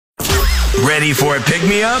Ready for a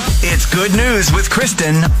pick-me-up? It's Good News with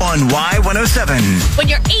Kristen on Y107. When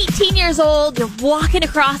you're 18 years old, you're walking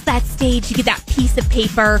across that stage, you get that piece of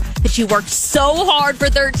paper that you worked so hard for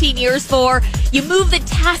 13 years for. You move the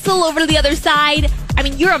tassel over to the other side. I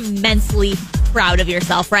mean, you're immensely proud of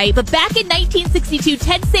yourself, right? But back in 1962,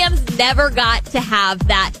 Ted Sams never got to have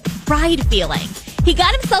that pride feeling. He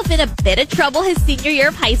got himself in a bit of trouble his senior year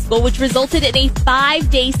of high school, which resulted in a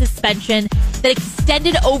 5-day suspension that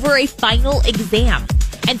extended over a final exam.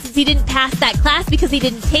 And since he didn't pass that class because he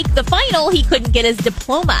didn't take the final, he couldn't get his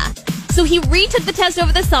diploma. So he retook the test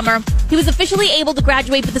over the summer. He was officially able to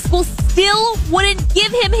graduate, but the school still wouldn't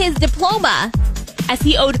give him his diploma as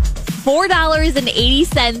he owed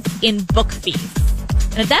 $4.80 in book fees.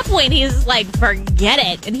 And at that point, he's like, forget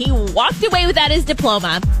it. And he walked away without his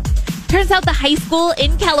diploma. Turns out the high school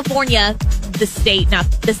in California, the state, not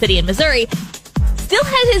the city in Missouri, still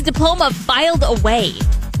had his diploma filed away.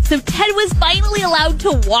 So Ted was finally allowed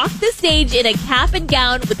to walk the stage in a cap and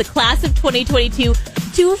gown with the class of 2022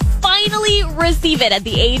 to finally receive it at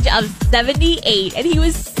the age of 78. And he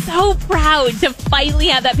was so proud to finally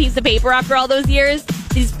have that piece of paper after all those years.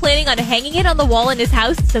 He's planning on hanging it on the wall in his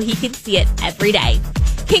house so he can see it every day.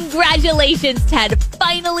 Congratulations, Ted.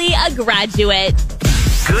 Finally a graduate.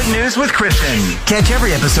 Good News with Kristen. Catch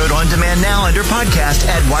every episode on demand now under podcast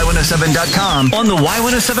at Y107.com, on the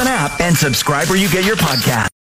Y107 app, and subscribe where you get your podcast.